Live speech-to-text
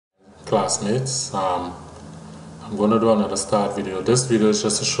classmates. I'm going to do another STAAD video. This video is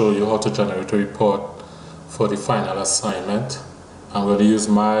just to show you how to generate a report for the final assignment. I'm going to use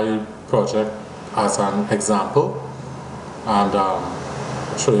my project as an example and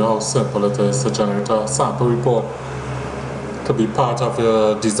show you how simple it is to generate a sample report to be part of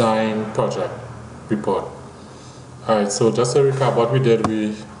your design project report. Alright, so just to recap what we did,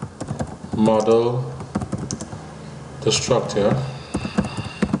 we model the structure,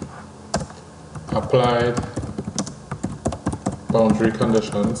 applied boundary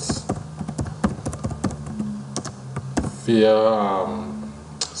conditions via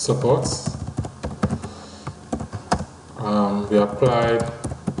supports. We applied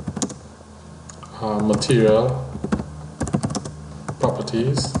material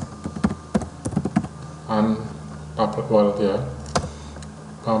properties and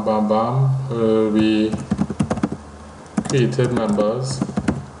we created members.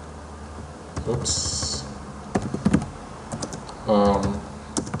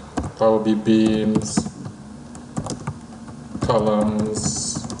 That would be beams,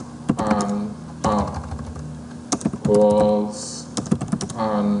 columns, and walls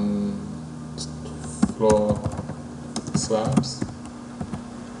and floor slabs.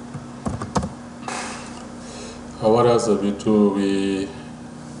 What else did we do? We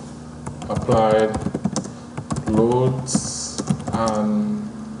applied loads and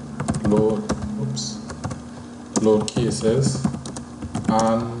load cases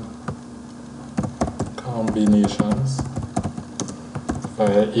and combinations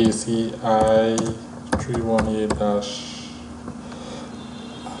via ACI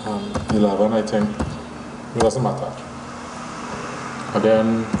 318-11, I think. It doesn't matter. And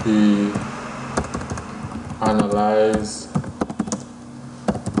then we analyze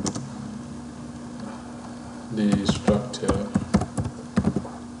the structure.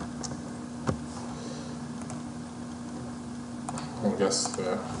 I guess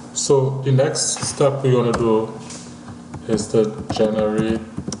there. So the next step we're going to do is to generate.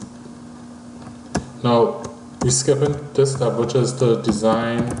 Now we're skipping this step, which is to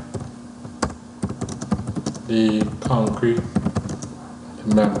design the concrete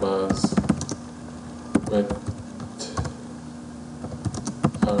members with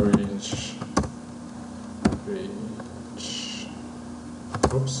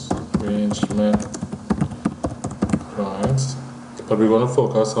arrangement drawings, but we're going to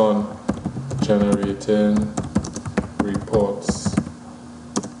focus on generating reports.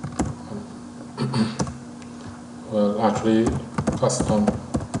 Well, actually custom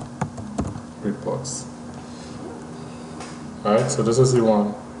reports. Alright, so this is the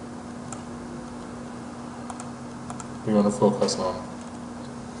one we're going to focus on.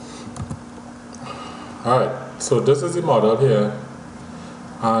 Alright, so this is the model here,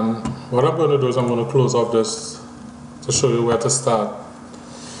 and what I'm going to do is I'm going to close off this to show you where to start.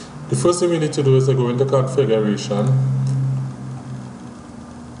 The first thing we need to do is to go into configuration,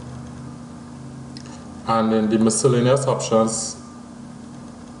 and in the miscellaneous options,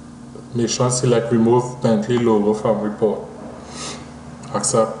 make sure and select remove Bentley logo from report.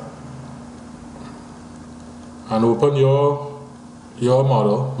 Accept, and open your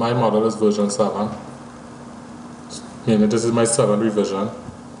model. My model is version 7, meaning this is my 7th revision.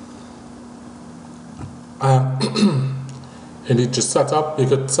 In the setup, you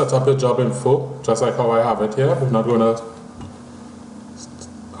could set up your job info just like how I have it here. We're not going to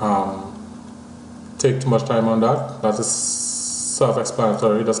take too much time on that. That is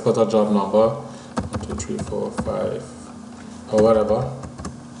self-explanatory. Just put a job number 1, 2, 3, 4, 5 or whatever.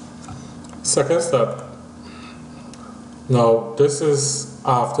 Second step. Now this is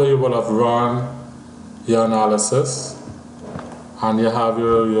after you will have run your analysis and you have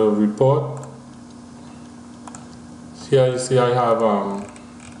your report. Here you see I have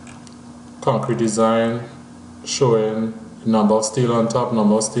concrete design showing number of steel on top,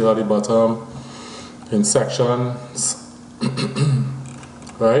 number of steel at the bottom, in sections,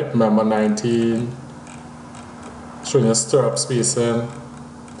 right? Member 19, showing your stirrup spacing,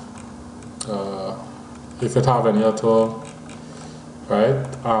 if it have any at all, right?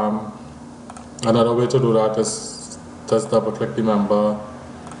 Another way to do that is just double click the member,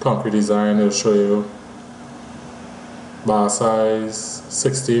 concrete design, it'll show you bar size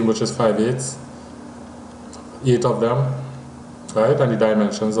 16, which is 5/8, 8 of them, right? And the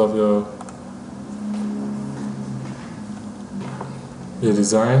dimensions of your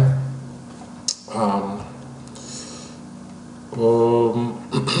design.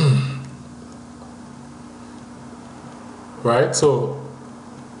 Right, so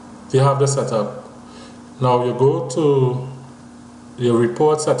you have the setup. Now you go to your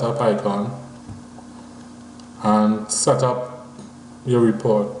report setup icon and set up your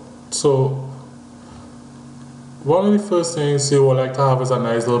report. So one of the first things you would like to have is a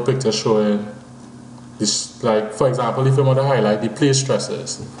nice little picture showing this, like for example, if you want to highlight the plate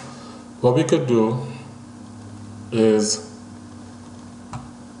stresses, what we could do is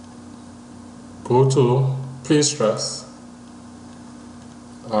go to plate stress,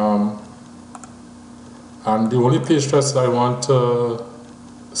 and the only plate stress I want to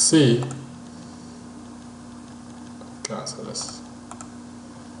see, cancel this.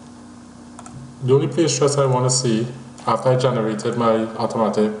 The only plate stress I want to see after I generated my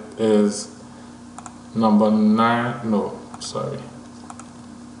automatic is number 9, no, sorry.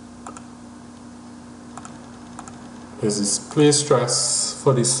 Is this plate stress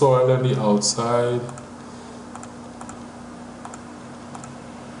for the soil and the outside.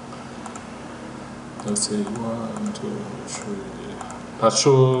 Let's see, 1, 2, 3. That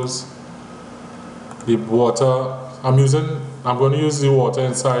shows the water. I'm going to use the water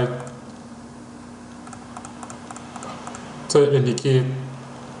inside to indicate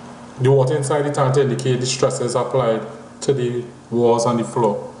the water inside the tank to indicate the stresses applied to the walls and the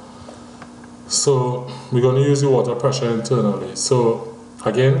floor. So we're going to use the water pressure internally. So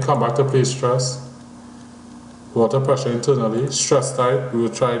again, come back to plate stress, water pressure internally, stress type, we will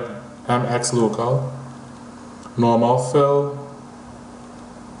try MX local, normal fill.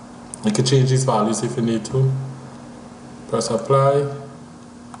 You can change these values if you need to. Press apply.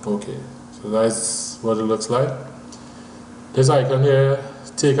 Okay, so that's what it looks like. This icon here,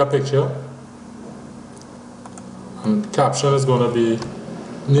 take a picture, and caption is going to be,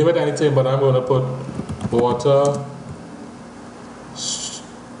 name it anything, but I'm going to put water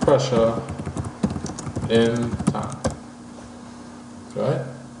pressure in tank. Right?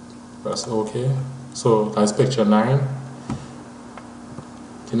 Press OK. So that's picture 9.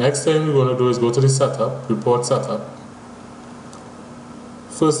 The next thing we're going to do is go to the setup, report setup.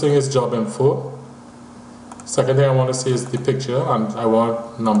 First thing is job info. Second thing I want to see is the picture, and I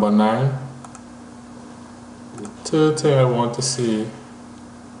want number 9. The third thing I want to see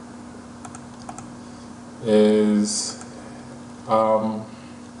is the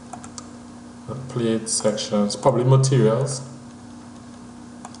plate sections, probably materials,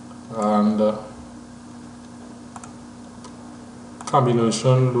 and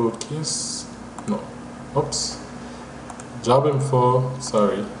combination load case, no, oops, job info,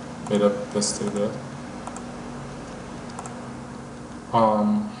 sorry, made a mistake there.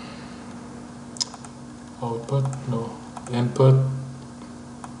 Output, no, input,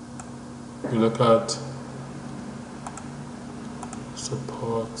 we look at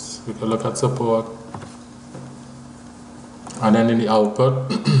supports, we can look at support, and then in the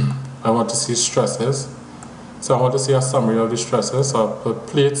output I want to see stresses, so I want to see a summary of the stresses, so I'll put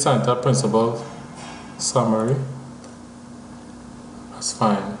plate center principal summary, that's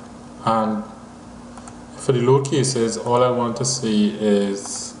fine. And for the load cases, all I want to see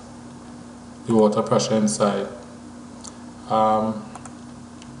is the water pressure inside.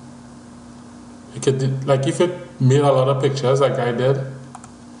 You could, like if you made a lot of pictures like I did,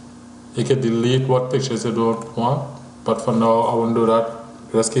 you could delete what pictures you don't want, but for now I won't do that.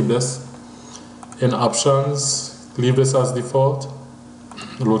 Let's keep this. In options, leave this as default.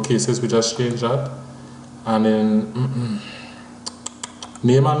 Load cases, we just change that. And in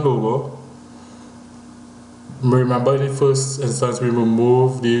name and logo, remember in the first instance we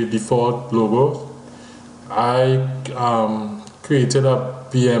removed the default logo. I created a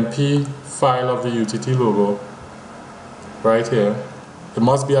BMP file of the UTT logo right here. It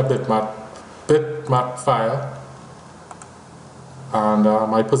must be a bitmap file, and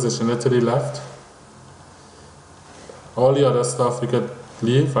I position it to the left. All the other stuff we could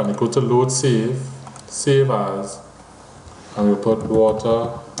leave, and you go to load save as, and we put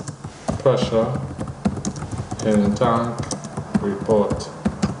water pressure in tank report.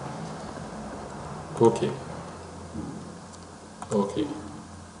 Okay. Okay.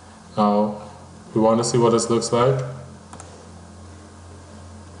 Now we want to see what this looks like.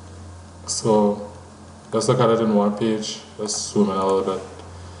 So let's look at it in one page. Let's zoom in a little bit.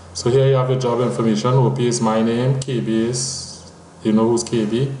 So here you have your job information. OP is my name, KB is, you know who's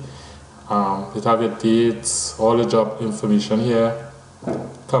KB. You have your dates, all the job information here,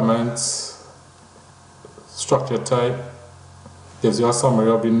 comments, structure type, gives you a summary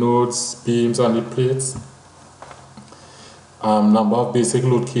of the nodes, beams, and the plates. Number of basic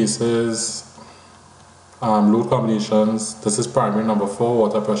load cases, load combinations. This is primary, number 4,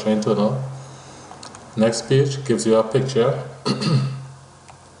 water pressure internal. Next page gives you a picture.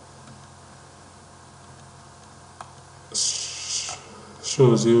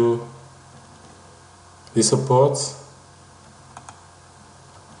 shows you the supports.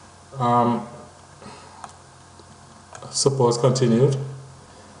 Supports continued.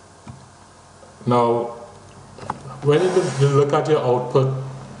 Now, when you look at your output,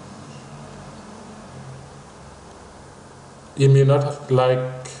 you may not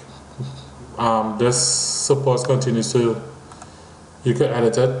like this supports continue, so you can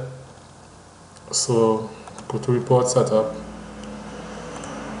edit it. So go to report setup,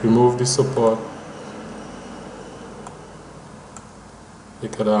 remove the support. You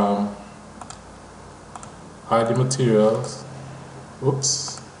could hide the materials.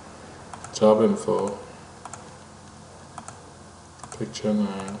 Oops. Job info. Picture 9.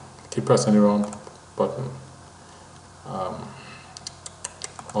 Keep pressing the wrong button.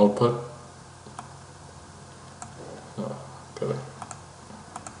 Output. Oh, okay.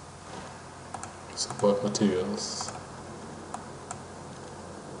 Support materials.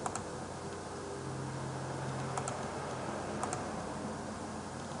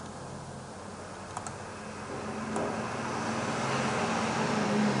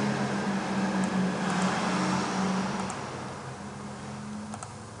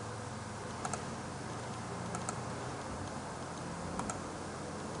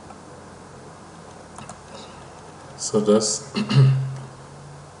 So this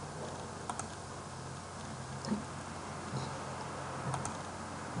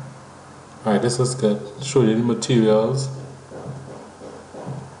alright, this is good. Show you the materials,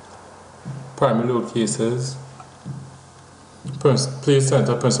 primary load cases, place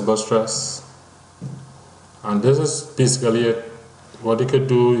center principal stress, and this is basically it. What you could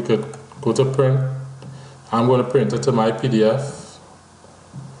do, you could go to print. I'm going to print it to my PDF.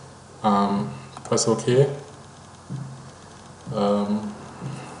 Press OK.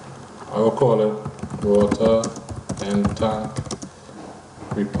 I will call it water and tank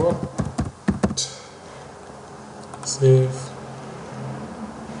report. Save.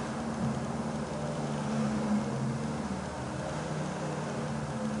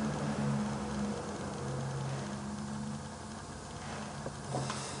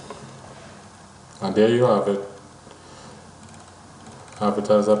 And there you have it. Have it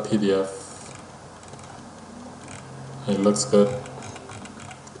as a PDF. It looks good.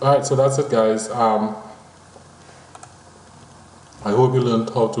 Alright, so that's it, guys. I hope you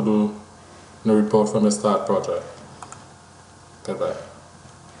learned how to do the report from a STAAD project. Goodbye.